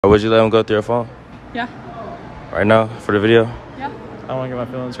Would you let him go through your phone? Yeah. Right now for the video? Yeah. I don't want to get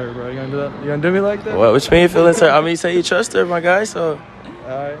my feelings hurt, bro. You gonna do that? You gonna do me like that? What? Which mean feelings hurt? I mean, you say you trust her, my guy. So.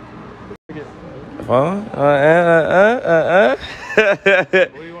 Alright. Phone? What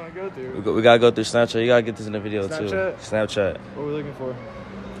do you want to go through? We gotta go through Snapchat. You gotta get this in the video Snapchat? too. Snapchat. What are we looking for?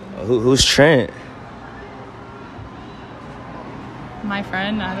 Who's Trent? My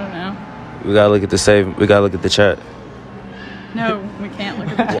friend, I don't know. We gotta look at the save. We gotta look at the chat. No, we can't look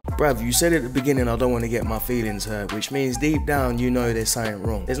at that. Bruv, you said at the beginning I don't want to get my feelings hurt, which means deep down you know there's something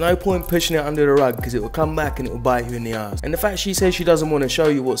wrong. There's no point pushing it under the rug because it will come back and it will bite you in the ass. And the fact she says she doesn't want to show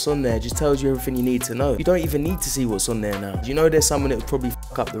you what's on there just tells you everything you need to know. You don't even need to see what's on there now. You know there's someone that would probably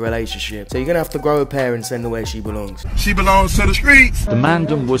fuck up the relationship. So you're gonna have to grow a pair and send her where she belongs. She belongs to the streets. The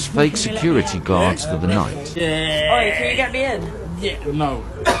Mandem was fake security guards for the night. Oi, can you get me in? Yeah, no.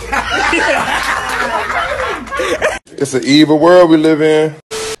 It's an evil world we live in.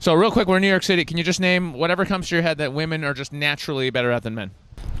 So real quick, we're in New York City. Can you just name whatever comes to your head that women are just naturally better at than men?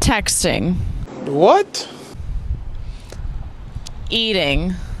 Texting. What?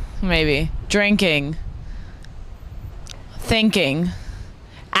 Eating. Maybe. Drinking. Thinking.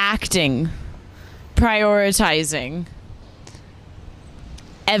 Acting. Prioritizing.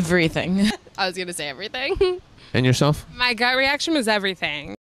 Everything. I was gonna say everything. And yourself? My gut reaction was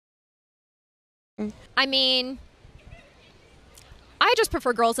everything. I mean, I just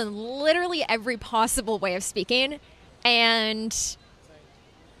prefer girls in literally every possible way of speaking. And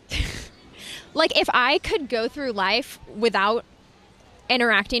like, if I could go through life without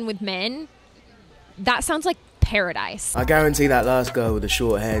interacting with men, that sounds like paradise. I guarantee that last girl with the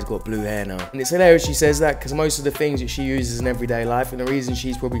short hair's got blue hair now. And it's hilarious she says that because most of the things that she uses in everyday life, and the reason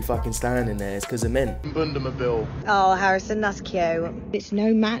she's probably fucking standing there is because of men. Bundamabill. Oh, Harrison, that's cute. It's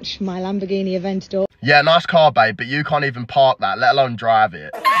no match for my Lamborghini Aventador. Yeah, nice car, babe, but you can't even park that, let alone drive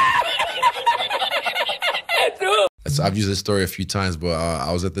it. I've used this story a few times, but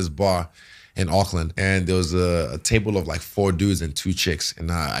I was at this bar in Auckland, and there was a table of like 4 dudes and 2 chicks,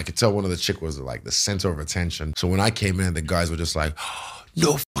 and I could tell one of the chick was like the center of attention. So when I came in, the guys were just like,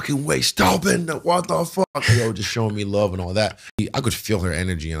 no fucking way, stop it, what the fuck? And they were just showing me love and all that. I could feel her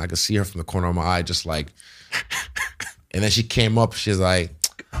energy, and I could see her from the corner of my eye, just like, and then she came up, she's like,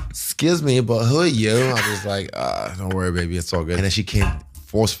 excuse me, but who are you? I was like, don't worry, baby, it's all good. And then she came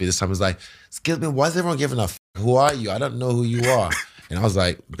forcefully this time. It was like, excuse me, why is everyone giving a f? Who are you? I don't know who you are. And I was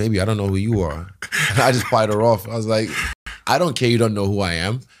like, baby, I don't know who you are. And I just fired her off. I was like, I don't care you don't know who I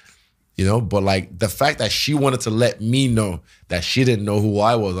am, you know? But like the fact that she wanted to let me know that she didn't know who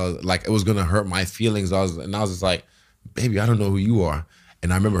I was like, it was gonna hurt my feelings. I was just like, baby, I don't know who you are.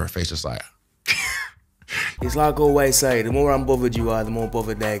 And I remember her face just like, it's like I always say, the more unbothered you are, the more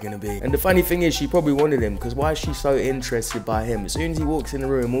bothered they're going to be. And the funny thing is, she probably wanted him, because why is she so interested by him? As soon as he walks in the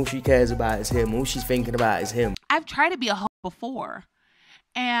room, all she cares about is him. All she's thinking about is him. I've tried to be a hoe before,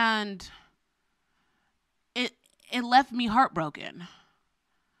 and it left me heartbroken.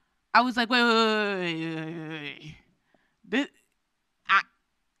 I was like, wait.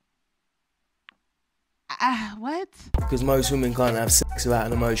 What? Because most women can't have sex without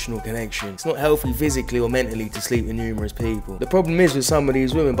an emotional connection. It's not healthy physically or mentally to sleep with numerous people. The problem is with some of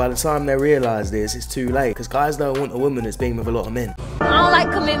these women, by the time they realise this, it's too late. Because guys don't want a woman that's been with a lot of men. I don't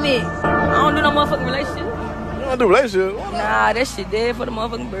like commitment. I don't do no motherfucking relationship. You don't do relationship? Nah, that shit dead for the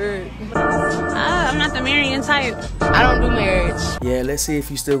motherfucking bird. I'm not the marrying type. I don't do marriage. Yeah, let's see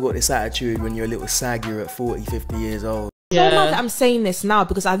if you still got this attitude when you're a little saggier at 40, 50 years old. Yeah. So mad that I'm saying this now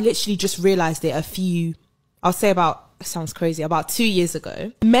because I literally just realised it I'll say about, it sounds crazy, about 2 years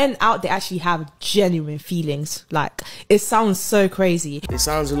ago. Men out there actually have genuine feelings. Like, it sounds so crazy. It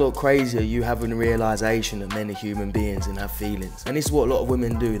sounds a lot crazier, you having the realisation that men are human beings and have feelings. And this is what a lot of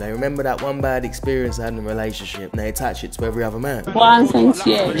women do. They remember that one bad experience they had in a relationship and they attach it to every other man. One thing,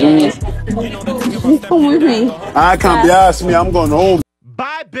 yes. Come with me. I can't be asking me, I'm going home.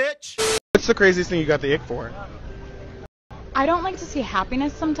 Bye, bitch! What's the craziest thing you got the ick for? I don't like to see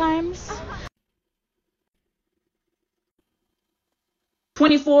happiness sometimes.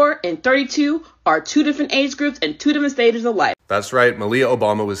 24 and 32 are 2 different age groups and 2 different stages of life. That's right, Malia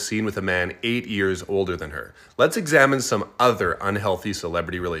Obama was seen with a man 8 years older than her. Let's examine some other unhealthy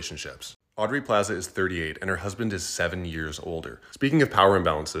celebrity relationships. Audrey Plaza is 38 and her husband is 7 years older. Speaking of power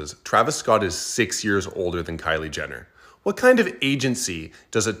imbalances, Travis Scott is 6 years older than Kylie Jenner. What kind of agency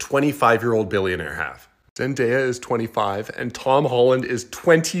does a 25-year-old billionaire have? Zendaya is 25 and Tom Holland is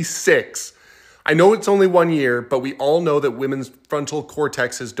 26. I know it's only 1 year, but we all know that women's frontal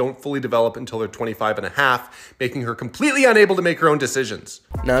cortexes don't fully develop until they're 25 and a half, making her completely unable to make her own decisions.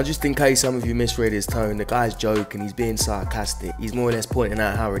 Now, just in case some of you misread his tone, the guy's joking, he's being sarcastic. He's more or less pointing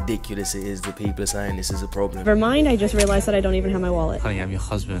out how ridiculous it is that people are saying this is a problem. Never mind, I just realized that I don't even have my wallet. Honey, I'm your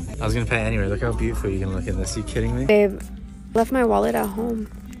husband. I was gonna pay anyway. Look how beautiful you can look in this. Are you kidding me? Babe, left my wallet at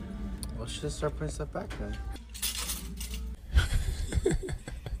home. Well, should start putting stuff back then.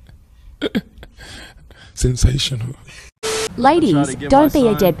 Sensational. Ladies, don't be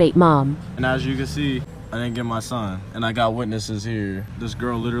a deadbeat mom. And as you can see, I didn't get my son, and I got witnesses here. This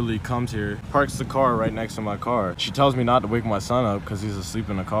girl literally comes here, parks the car right next to my car. She tells me not to wake my son up because he's asleep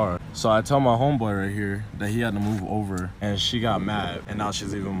in the car. So I tell my homeboy right here that he had to move over, and she got mad, and now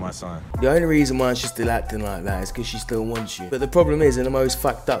she's leaving my son. The only reason why she's still acting like that is because she still wants you. But the problem is, and the most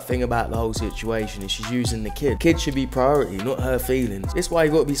fucked up thing about the whole situation is she's using the kid. Kid should be priority, not her feelings. This is why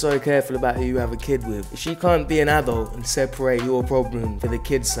you got to be so careful about who you have a kid with. If she can't be an adult and separate your problem for the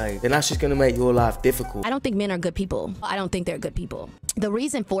kid's sake, then that's just going to make your life difficult. I don't think men are good people. I don't think they're good people. The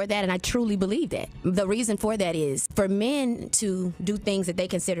reason for that, and I truly believe that, the reason for that is for men to do things that they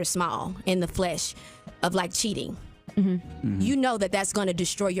consider small in the flesh of like cheating. You know that that's going to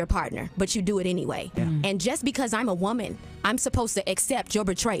destroy your partner, but you do it anyway. And just because I'm a woman, I'm supposed to accept your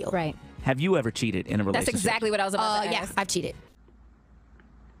betrayal. Right. Have you ever cheated in a relationship? That's exactly what I was about to ask. Yeah, I've cheated.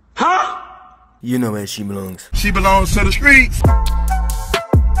 You know where she belongs. She belongs to the streets.